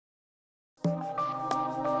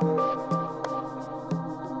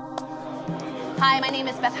Hi, my name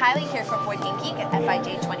is Beth Hiley here for Board Game Geek at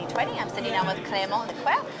FIJ 2020. I'm sitting down with Clément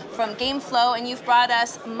Lecoeur from GameFlow, and you've brought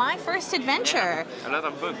us My First Adventure. Yeah, a lot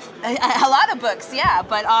of books. A lot of books, yeah,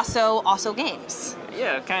 but also games.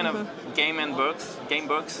 Yeah, kind of game books.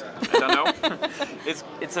 I don't know.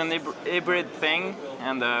 it's an hybrid thing,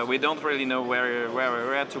 and we don't really know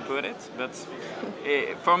where to put it. But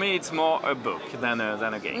for me, it's more a book than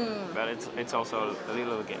a game. But it's also a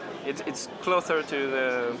little game. It's closer to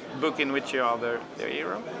the book in which you are the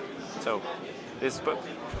hero. So this book.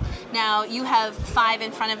 Now you have 5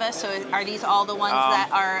 in front of us. So are these all the ones that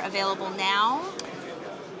are available now?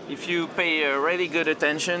 If you pay really good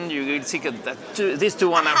attention, you will see that these two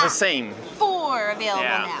ones are the same. 4 available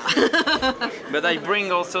now. But I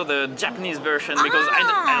bring also the Japanese version because I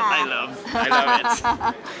love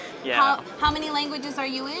it. Yeah. How many languages are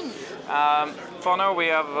you in? For now we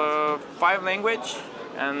have 5 languages,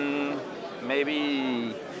 and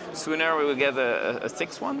maybe sooner we will get a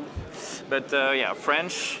 6th one. But yeah,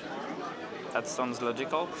 French, that sounds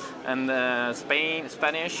logical, and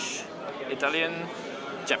Spanish, Italian,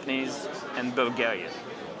 Japanese, and Bulgarian.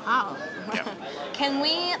 Wow.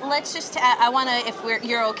 Yeah. Let's just, I want to, if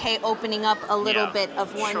you're okay opening up a little bit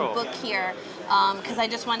of one book here, because I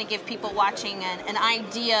just want to give people watching an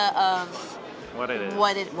idea of what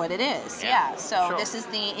it is. Yeah. So this is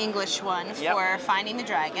the English one for Finding the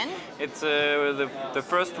Dragon. It's the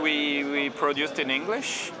first we produced in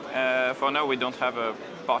English. For now we don't have a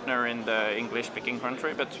partner in the English-speaking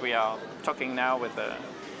country, but we are talking now with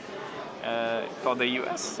for the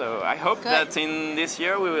US, so I hope that in this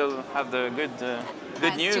year we will have the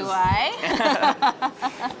good news. Do I?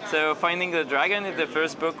 So Finding the Dragon is the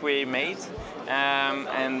first book we made,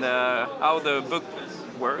 and how the book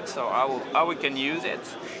works, or how we can use it.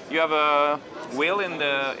 You have a wheel in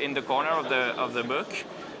the corner of the book,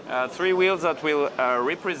 3 wheels that will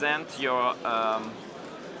represent your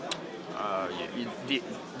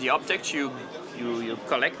the objects you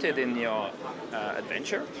collected in your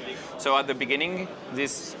adventure. So at the beginning,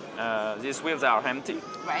 these wheels are empty.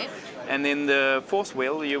 Right. And in the 4th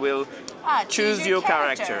wheel, you will choose your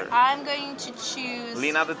character. I'm going to choose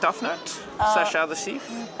Lina the Tough Nut, Sasha the Thief,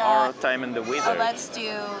 or Simon the Wizard. Let's do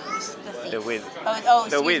the Thief. The Wizard.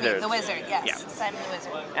 The Wizard. The Wizard, yes. Yeah. Simon the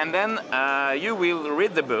Wizard. And then you will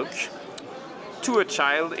read the book to a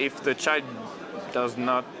child if the child does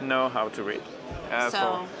not know how to read.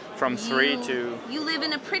 From 3 to... You live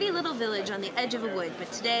in a pretty little village on the edge of a wood,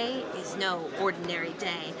 but today is no ordinary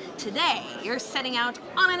day. Today, you're setting out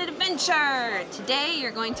on an adventure. Today,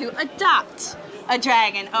 you're going to adopt a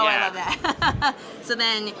dragon. Oh, I love that. So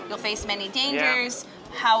then, you'll face many dangers.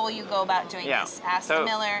 How will you go about doing this? Ask the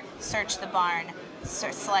miller, search the barn,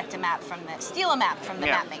 select a map steal a map from the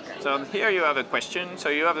map maker. So here you have a question, so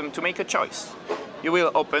you have to make a choice. You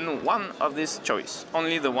will open one of these choice.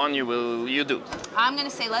 Only the one you do. I'm going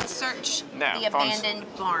to say let's search the abandoned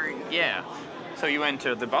barn. Yeah. So you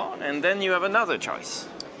enter the barn, and then you have another choice.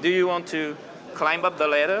 Do you want to climb up the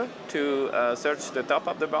ladder to search the top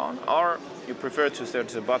of the barn, or you prefer to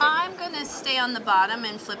search the bottom? I'm going to stay on the bottom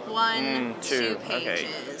and flip 1, 2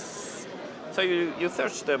 pages. Okay. So you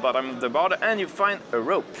search the bottom of the barn, and you find a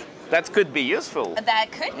rope. That could be useful.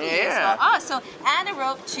 That could be useful. Oh, so add a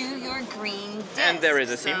rope to your green disc. And there is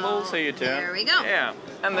a symbol, so you turn. There we go. Yeah.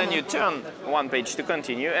 And then you turn 1 page to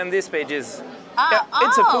continue, and this page is...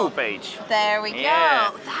 it's a full page. There we go.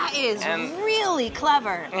 That is really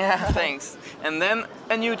clever. Yeah, thanks. And then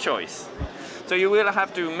a new choice. So you will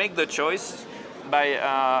have to make the choice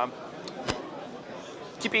by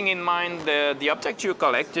keeping in mind the object you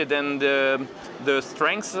collected and the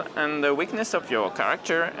strengths and the weakness of your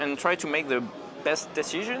character, and try to make the best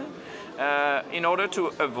decision in order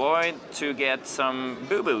to avoid to get some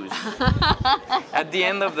boo-boos. At the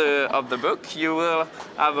end of the book, you will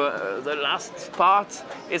have the last part.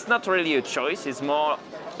 It's not really a choice, it's more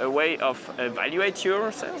a way of evaluate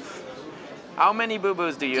yourself. How many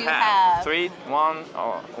boo-boos do you have? 3,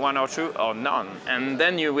 1 or 2, or none. And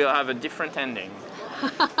then you will have a different ending.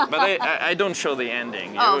 But I don't show the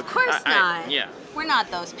ending. Oh, of course not. Yeah. We're not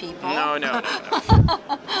those people. No.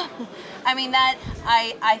 I mean,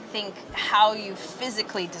 I think how you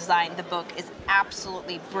physically designed the book is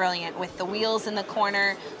absolutely brilliant, with the wheels in the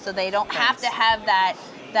corner, so they don't have to have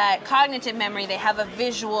that cognitive memory. They have a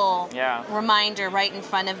visual reminder right in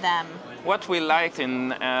front of them. What we liked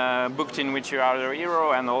in books in which you are the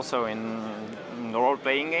hero, and also in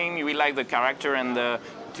role-playing game, we like the character and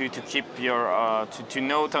to keep your to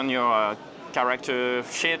note on your character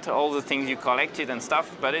sheet all the things you collected and stuff,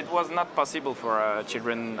 but it was not possible for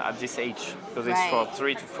children at this age, because it's for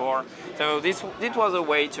 3 to 4. So this was a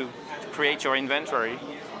way to create your inventory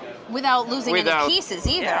Without losing any pieces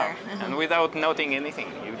either. Yeah, and without noting anything.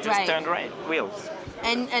 You just turn wheels.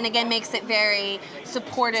 And again, makes it very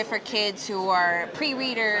supportive for kids who are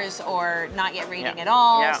pre-readers or not yet reading at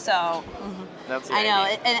all. Yeah. So That's the I know,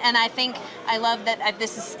 idea. and I think I love that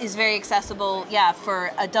this is very accessible. Yeah,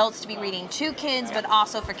 for adults to be reading to kids, but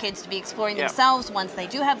also for kids to be exploring themselves once they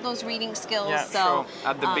do have those reading skills. Yeah, so sure.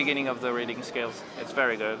 At the beginning of the reading skills, it's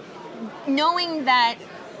very good. Knowing that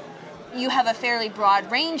you have a fairly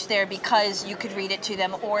broad range there because you could read it to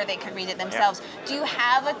them or they could read it themselves. Yeah. Do you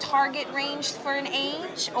have a target range for an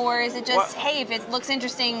age, or is it just, hey, if it looks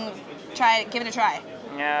interesting, try it, give it a try?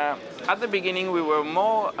 Yeah, at the beginning we were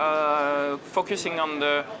more focusing on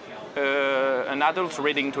an adult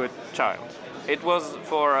reading to a child. It was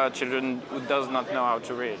for children who does not know how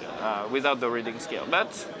to read without the reading skill,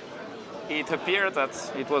 but it appeared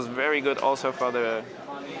that it was very good also for the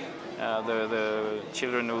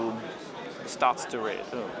children who starts to read.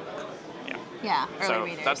 Yeah, early so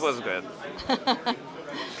readers. That was good.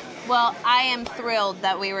 Well, I am thrilled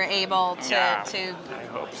that we were able to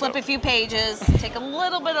flip a few pages, take a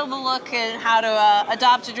little bit of a look at how to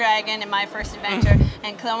adopt a dragon in my first adventure.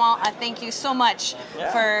 And Clement, I thank you so much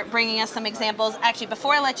for bringing us some examples. Actually,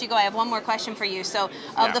 before I let you go, I have one more question for you. So,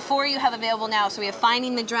 of the 4 you have available now, so we have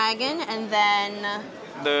Finding the Dragon, and then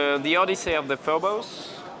the Odyssey of the Phobos.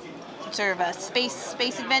 Sort of a space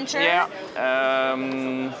adventure. Yeah.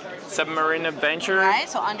 Submarine adventure. Right.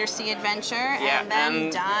 So undersea adventure, and then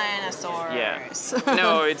dinosaurs. Yeah.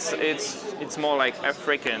 No, it's more like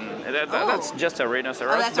African. That's just a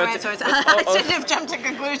rhinoceros. Oh, that's a rhinoceros. I shouldn't have jumped to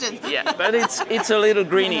conclusions. Yeah, but it's a little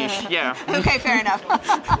greenish. Yeah. Okay, fair enough.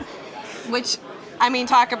 Which, I mean,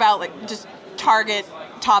 talk about like just target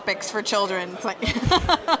topics for children. It's like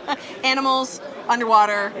animals,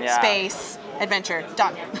 underwater, space. Adventure,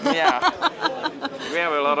 done. Yeah, we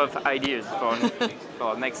have a lot of ideas for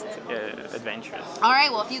next adventures. All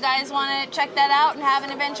right, well, if you guys want to check that out and have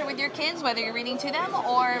an adventure with your kids, whether you're reading to them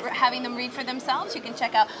or having them read for themselves, you can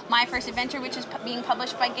check out My First Adventure, which is being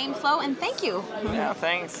published by GameFlow, and thank you. Yeah,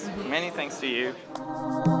 thanks. Many thanks to you.